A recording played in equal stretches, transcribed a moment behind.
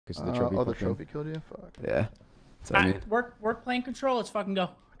Because the trophy. Oh, the trophy killed you? Fuck. Yeah. So, I mean, work plane control. Let's fucking go.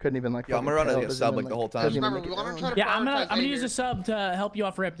 Couldn't even like. Yeah, I'm gonna run a sub like the whole time. Remember, we want to try to I'm gonna use a sub to help you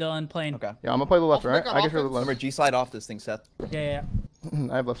off rip, Dylan. Plane. Okay. Yeah, I'm gonna play the left, right? I guess you're the left. Remember, G slide off this thing, Seth. Yeah.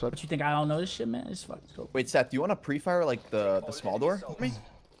 I have left side. But you think I don't know this shit, man? It's fucking cool. Wait, Seth, do you want to pre-fire like the small door with me?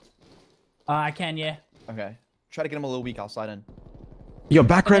 I can, yeah. Okay. Try to get him a little weak. I'll slide in. yo,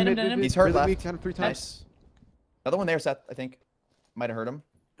 back Hit red. him. He's hurt Really left. weak, 10 3 times. Nice. Another one there, Seth. I think might have hurt him.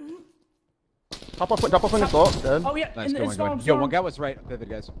 Top off wing assault. Dead. Oh yeah. Nice, in go on. Yo, one guy was right. Vivid,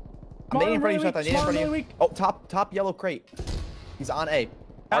 guys. I'm nading in front of you, really Seth. I'm nading in front of you. weak. Oh, top yellow crate. He's on A.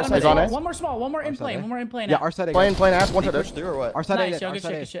 He's on A. One more small. One more in plane. One more in plane. Yeah, our side A. Plane ass. One Did he side push A. through or what? Our side A. Nice, yo, Our good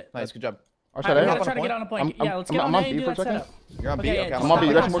side A. shit, good shit. Nice, good job. Our We side gotta A. try to get on a plane. Yeah, let's get I'm on on A B and do for a that second. setup. You're on B. Okay, Okay. yeah, I'm on B.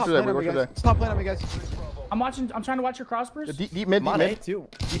 Stop That's playing, more today. We work today. Stop playing on me, guys. I'm trying to watch your cross, Bruce. Deep mid. I'm on A too.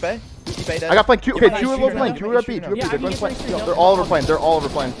 Deep A. Deep A. I got flank. Two. Okay, Nice, two shoot low it plane. up. Two at B. Two at B. Yeah, I They're can going get flank. straight They're up. all over plane. They're all over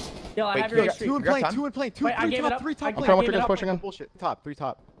plane. Yo, I Wait, have your yo, street. Two in Grab plane. time. Two in plane. Wait, I gave it up. Three top I plane. trying to gave it push up. pushing in. Bullshit. Top. 3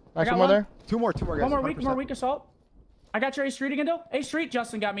 top. Nice, got one more one. there. Two more guys. More 100%. weak assault. I got your A Street again, though. A Street,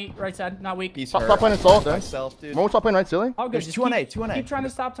 Justin got me right side, not weak. He's Top hurt. plane assault. Dead. Myself, dude. One more top plane right, silly. All good. There's Just two on keep- A, two on A. Keep trying to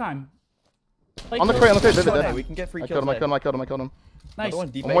stop time. On the crate. Two Vivid. on A. Dead. We can get free I kills. killed him. Nice. Another one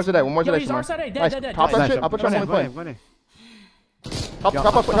deep One more A. today. One more Yo, today. he's our side A. Nice. Dead. Top that Nice. shit. I'll put you on the plane. Money. Top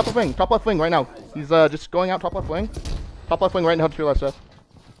left wing. Top left wing right now. He's just going out top left wing. Top left wing right now to your left, Seth.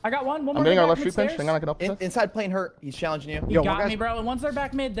 I got one. One more. I'm getting our left mid street pinch. stairs. Hang on, I can help you, Seth. Inside plane hurt. He's challenging you. He Yo, got one me, bro. And once they're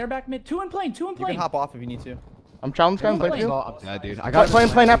back mid, Two in plane. You can hop off if you need to. I'm challenging him. Play for you. I'm dead, dude. I got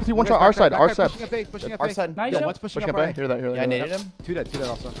Playing apathy. One shot. Our side. Our side. Pushing up Our A. side. Nice. Yo, Yo. one's pushing Pushing up up A. A. Hear that. Yeah, I naded him. Two dead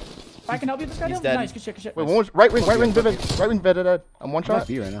also. If I can help you, this guy. He's Dylan? dead. Nice. Good shit. Wait, one was right wing. Vivid. Right wing. Vivid. I'm one I'm shot.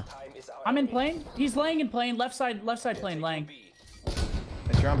 B right now. I'm in plane. He's laying in plane. Left side plane laying.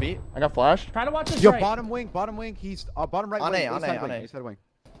 Nice, you're on B. I got flash. Try to watch this Yo, right. bottom wing. He's bottom right On wing. A, on A, on A. A side wing.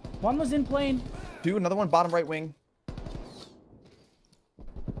 One was in plane. Two, another one bottom right wing.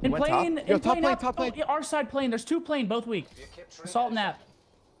 In Went plane. top? Yo, In top plane. plane, Up. top plane. Oh, yeah, our side plane. There's two plane. Both weak. Assault nap.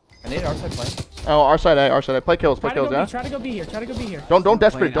 I naded our side plane. Oh, our side A. Play kills. Try Play to go kills. Yeah. B. Try to go B here. Don't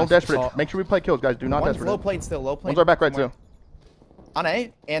desperate. Don't Plane, desperate. assault. Make sure we play kills, guys. Do not One's low desperate. plane still. Low plane. One's our back right too. On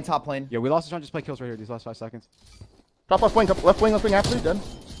A and top plane. Yeah, we lost the shot. Just play kills right here. These last 5 seconds. Top left wing. Left wing. Absolutely dead.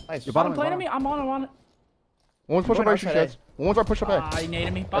 Nice. Your Bottom bottom plane on me. I'm on it. One's push up Going A. outside A. Shoots. One's our push up A. Ah, he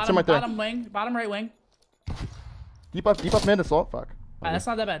naded me. That's him Bottom, right there. bottom wing. Bottom right wing. Deep up mid assault. Fuck. That's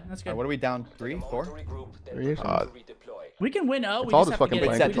not that bad. That's Alright, good. what are we down? 3, 4? We can win. Oh, It's we all just just have to fucking get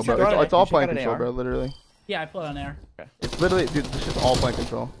playing it. Wait, We control, just Seth, bro. have to It's all You should playing get an control, AR. bro. Literally. Yeah, I put it on air. It's literally, dude. This is all playing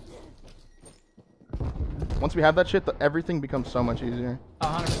control. Once we have that shit, everything becomes so much easier.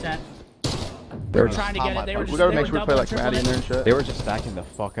 100%. They were Trying to get it. They were We just. gotta they make were sure we play double like and Maddie in there and shit. They were just stacking the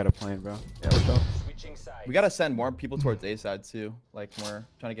fuck out of plane, bro. Yeah, we're chill. We gotta send more people towards A side too. Like we're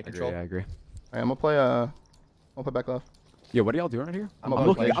trying to get control. Yeah, I agree. Alright, I'm gonna play back left. Yo, what are y'all doing right here? I'm I'm gonna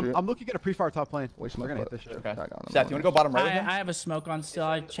looking. play shoot. I'm looking at a pre-fire top plane. Waste We're my gonna hit foot. this shit. Okay. Back on, Seth, you wanna go bottom right? I, with him? I have a smoke on still.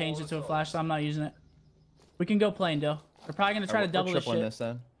 I changed it to a flash, so I'm not using it. We can go plane, Dill. They're probably gonna try to double this tripling shit. this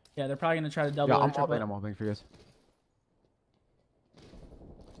then. Yeah, they're probably gonna try to double Yeah, or I'm triple hopping. it. I'm hopping for you guys.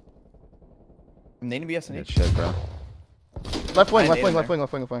 I'm nading BS and Good H. shit, bro. Left wing. I Left made wing. it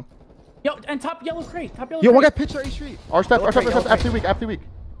Left wing. Yo, and top yellow crate. Top yellow Yo, one guy crate. pitched our A Street. Our step. Yellow crate. After week.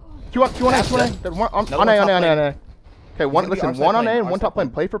 Q on A. On A. Okay, one. He's gonna be Listen, our side one on plane, A and our one side top plane.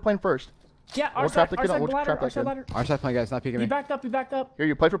 plane. Play for plane first. Yeah, our We'll side, trap the our kid, side we'll ladder, trap our that side kid. ladder. Our side plane, guys. Not peeking He me. backed up. Here,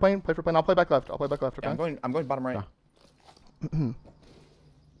 you play for plane. I'll play back left. Yeah, Okay. I'm going bottom right.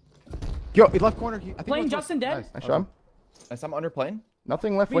 Yo, left corner. I think Plane one's Justin dead. Nice. Nice job. Nice, I'm under plane.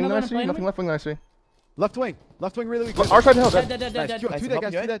 Nothing left We wing that I another see. plane Nothing on left wing that I see. Left wing really weak. Our side hill. Dead, Dead. dead, dead, Nice. dead, Two dead. dead, Nice,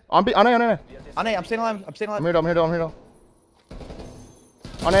 guys. you Two dead. On A. On A, I'm staying alive. I'm staying alive. I'm here.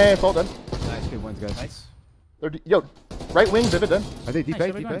 On A. Assault dead. Nice. Good wins, guys. Nice. Yo, right wing. Vivid dead. Are they deep Nice, A?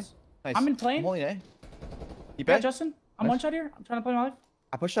 yo, Deep big A? ones. Nice. I'm in plane. I'm holding A. Deep Yeah, A. Justin. I'm one shot here. I'm trying to play my life.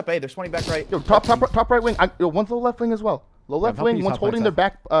 I pushed up A. There's 20 back right. Yo, top right wing. Yo, one's low left wing as well. Low left helping wing. you One's top lane, holding the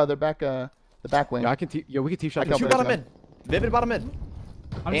back wing. Yeah, I can. Yo, we can team shot. can Two help bottom you. mid. Vivid bottom mid.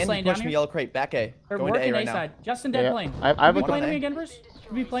 I'm just And laying you down pushed me here. yellow crate. Back A. They're Going to A working right A now. side. Justin dead Yeah, plane. I have You a be playing on me A. again, Bruce?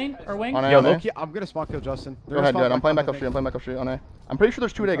 You be plane or wing? On A. Yo, On A. Loki, I'm gonna spawn kill Justin. Go ahead, dude. I'm playing back up street. On A. I'm pretty sure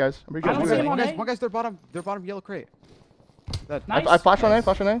there's 2 A guys. I'm pretty I sure don't there's see 2 him A. on A. One guy's their bottom yellow crate. That. Nice. I flash on A. I'm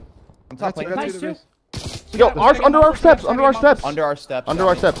top That's plane. Nice, too. Yo, Let's ours take him under off, our let's steps. take Under him our off. steps. Under our steps. Under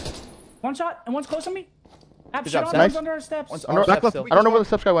our steps. One shot and one's close on me. Good job, Shot Seth. Nice. under our steps. One's Under, our back steps left. still. I don't know where the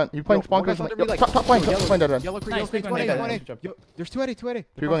steps guy went. He's playing Yo, spawn one guy's kills. under me, like- Top plane. Yo, Top plane dead. Yellow crate. Nice, Yellow crate. big one, 20. big one. 20. Good job. Yo, there's 280. 280.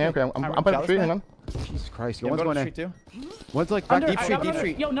 Keep going. Okay, I'm playing back up street. Hang on. Jesus Christ. Yo, I'm one's going going to A. street too. One's like back Under, deep I street, got deep under.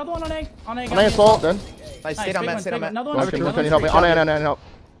 street. Yo, another one on A. On A. On A assault. Then. Nice. Nice, Stay down, big man. one, Stay down, big one. man. Another one. Can you help me? On A. Help.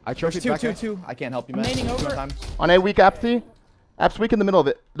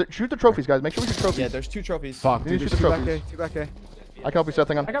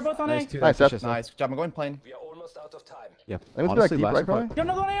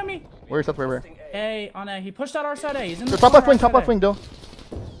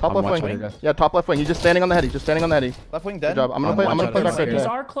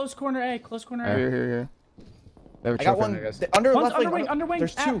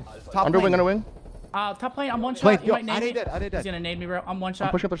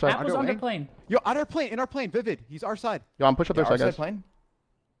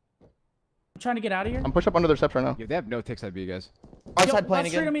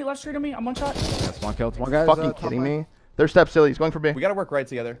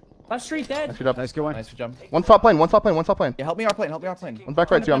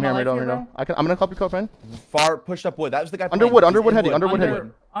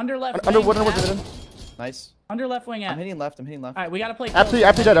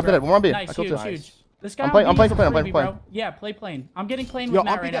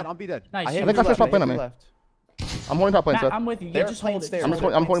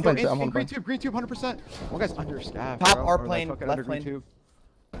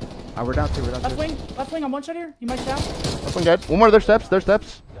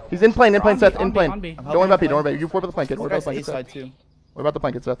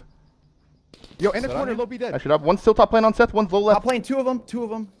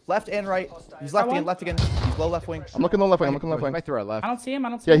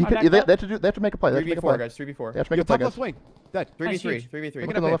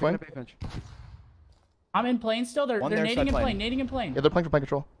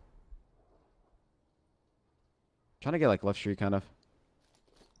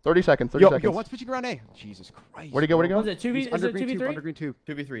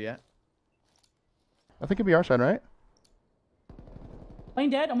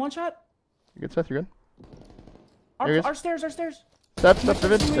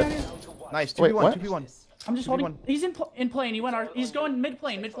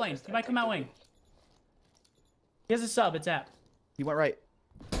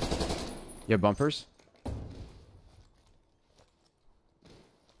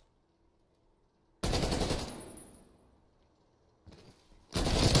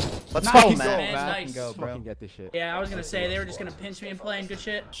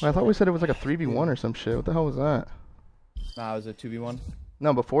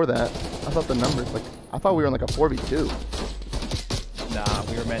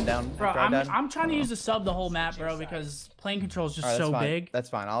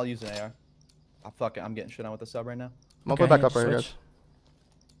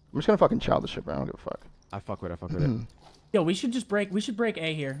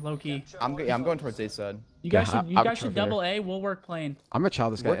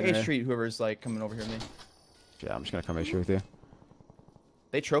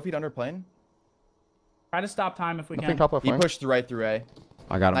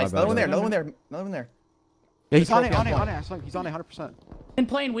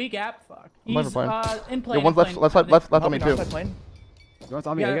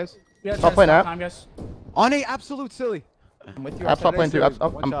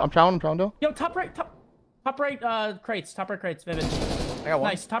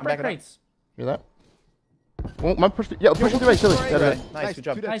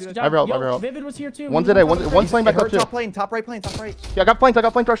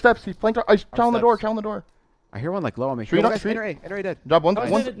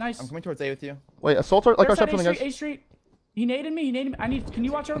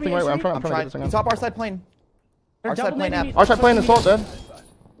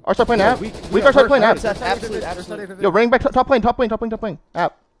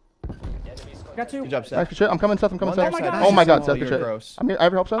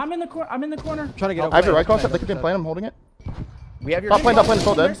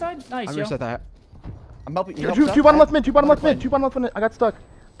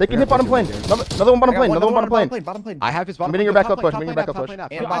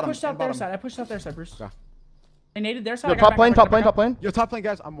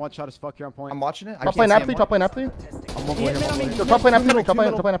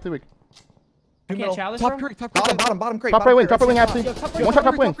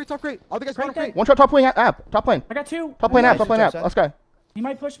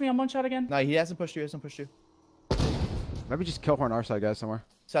 guys, somewhere.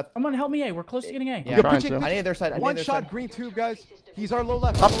 Seth. Someone help me A. We're close to getting A. Yeah. Yo, trying pitch it, to. pitch I it. need their side. I need One their shot, side. green tube, guys. He's our low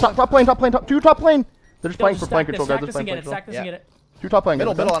left. Top, low top, left. top plane, top plane, top. 2 top plane. They're just Yo, playing for stack flank this, control, guys. stack They're this and playing get flank it. control. Stack this and Yeah. get it.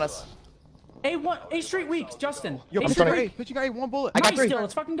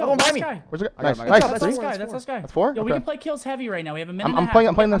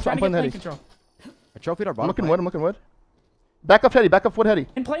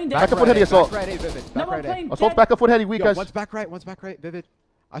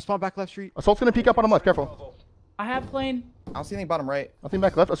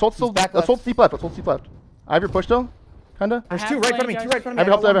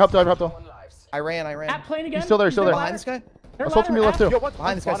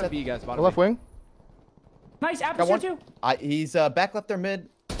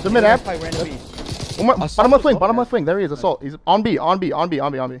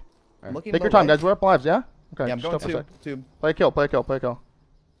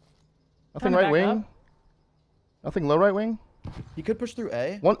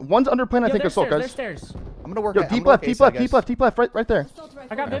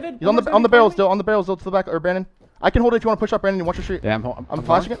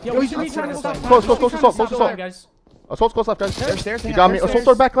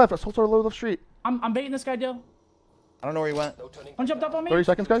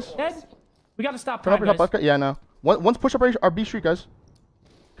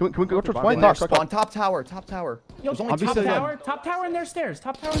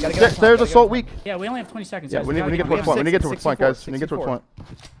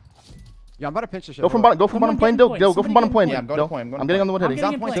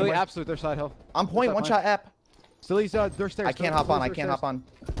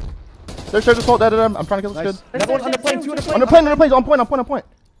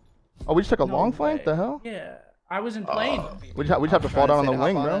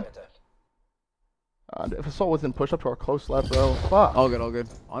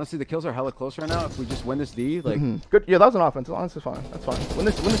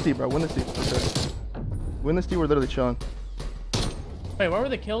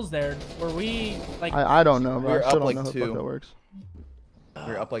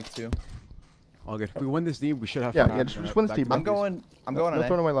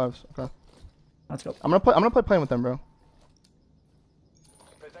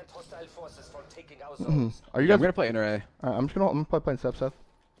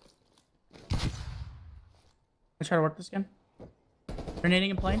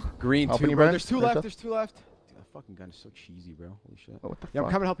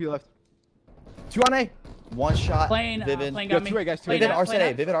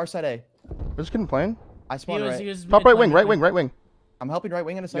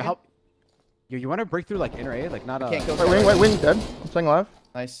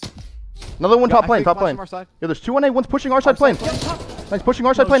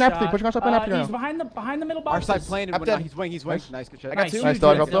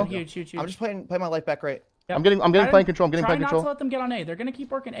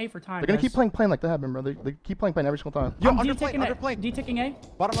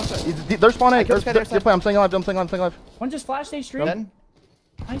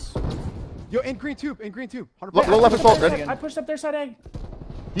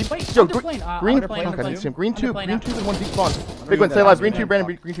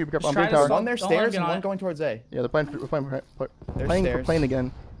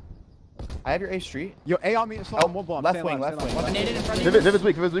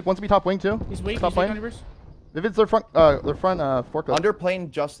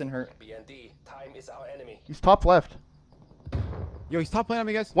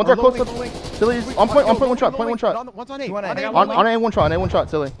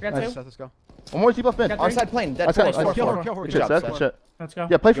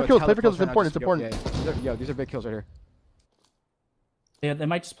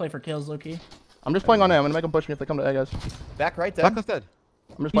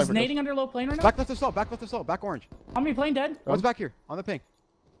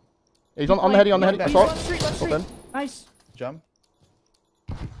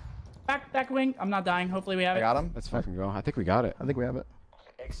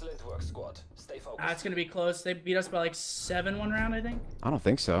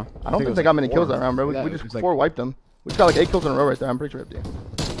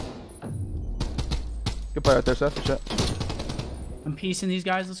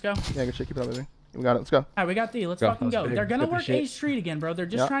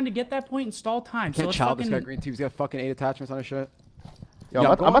 No,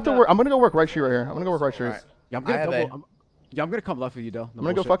 Yeah, I'm about to going work. I'm gonna go work right street right here. I'm gonna go work right street. Alright. Yeah, I'm I gonna have double. A. I'm gonna come left with you, Dell. I'm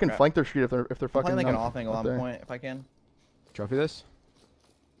gonna go fucking flank their street if they're I'm fucking. playing like an not off angle up on there. point if I can. Trophy this.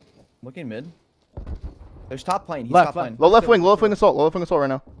 Looking mid. There's top plane. He's Left, top left. plane. Low left wing assault. Low left wing assault right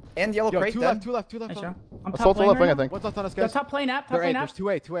now. And yellow Yo, crate two dead. left, two left, two left. Nice Two job. left. I'm top Assault's low lane left wing, right I now. think. What's left on us, Yo, guys? top plane app. Top They're plane eight. app.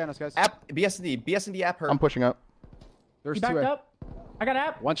 There's 2A on us, guys. App BS&D. BS&D app her. I'm pushing up. There's He backed 2A. up. I got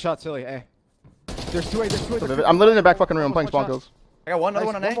app. One shot, silly. A. There's 2A. There's 2A. Vivid. I'm literally in the back fucking room. I'm playing One spawn shot. kills. I got one. Another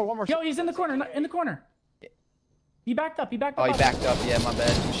one on Nice. A. One more. Yo, he's in the corner. In the corner. He backed up. He backed up. Oh, he backed up. Yeah, my bad.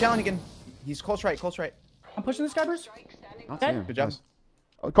 Shallinigan. He's close right. Close right. I'm pushing this guy, Bruce. Not Dead. seeing. Good job. Nice.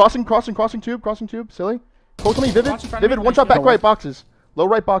 Crossing tube. Silly. Close to me, Vivid. Watch in front of Vivid, me. one shot back Nice. right boxes. Low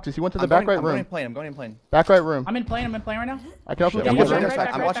right boxes. He went to the back right I'm going room. in plane. I'm going in plane. Back right room. I'm in plane right now. I can help you. Yeah, I'm yeah, good. right, Their right, side.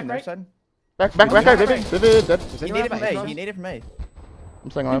 right, I'm right, watching their right. side. Back right. Vivid. Dead. Is He anyone naded from back? A. He naded from A.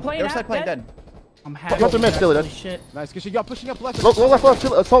 I'm staying In on. plane Their app, side plane dead. I'm happy. Left and mid, Silly, Holy dead. shit. Nice. Good shit. Yo, pushing up left. Low left.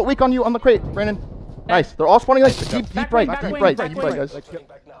 Assault weak on you on the crate, Brandon. Nice. They're all spawning like deep Back right, wing, back deep wing, right, back deep wing. right, guys. Turning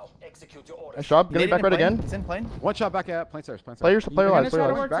back now. Execute your orders. Nice job. He Gonna be naded back in right plane. again. He's in plane. One shot back at plane stairs. Player They're gonna lives. try to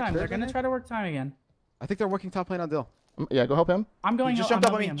Player work lives. time. They're gonna try to work time again. I think they're working top plane on Dill. Yeah, go help him. I'm going. He just I'm jumped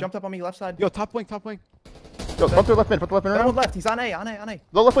up on me. helping him. Jumped up on me left side. Yo, top wing, top wing. Yo, bump to the left mid right Another now. one left. He's on A. On A.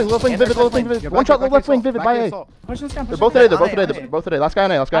 Low left wing, And Vivid, there's low left left wing, lane. Vivid. One shot, low left wing, Vivid, by A. Pushing this guy. They're Pushing both this A, guy. they're both A. Last guy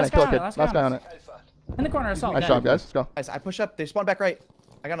on A, Last kill a guy kid. on it, Last guy on it. Alpha. In the corner. Assault. Nice dead. job, guys. Let's go. Guys, I push up. They spawn back right.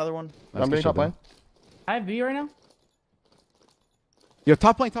 I got another one. I'm getting top lane. I have B right now. Yo,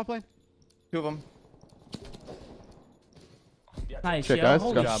 top plane, top plane. Two of them. Nice. Shit, Yo. guys.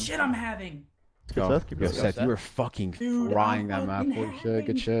 Holy Good job. shit, I'm having. Good stuff. Keep Yo, it Seth, Seth. you were fucking Dude, frying I'm that map. fucking Holy shit,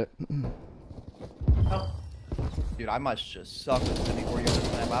 good shit. Oh, Dude, I must just suck with 74 years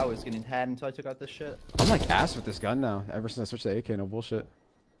of map. I was getting had until I took out this shit. I'm like ass with this gun now. Ever since I switched to AK, no bullshit.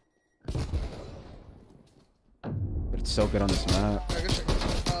 But it's so good on this map. Yeah, good shit.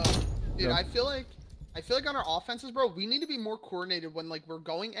 Dude, Yeah. I feel like on our offenses, bro, we need to be more coordinated when like we're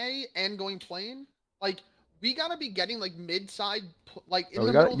going A and going plane. Like we gotta be getting like mid-side, like in Oh, we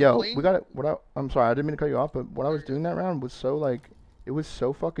the got middle it. of Yo, the plane. we got it. I'm sorry, I didn't mean to cut you off, but what I was doing that round was so like, it was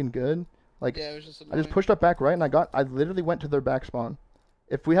so fucking good. Like, Yeah, it was just. I just annoying. pushed up back right, and I literally went to their back spawn.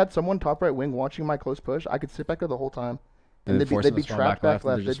 If we had someone top right wing watching my close push, I could sit back there the whole time, and And they'd be trapped back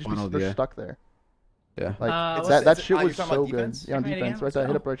left. They'd just be they're stuck there. Yeah. Like It's that it's- shit you're was talking so about good. defense? Yeah, on Right defense, again? right there,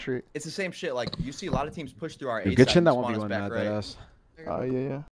 hit So- up right street. It's the same shit. Like you see a lot of teams push through our A Good side chin that and spawn us 1v1 back map, right. that ass. Oh yeah.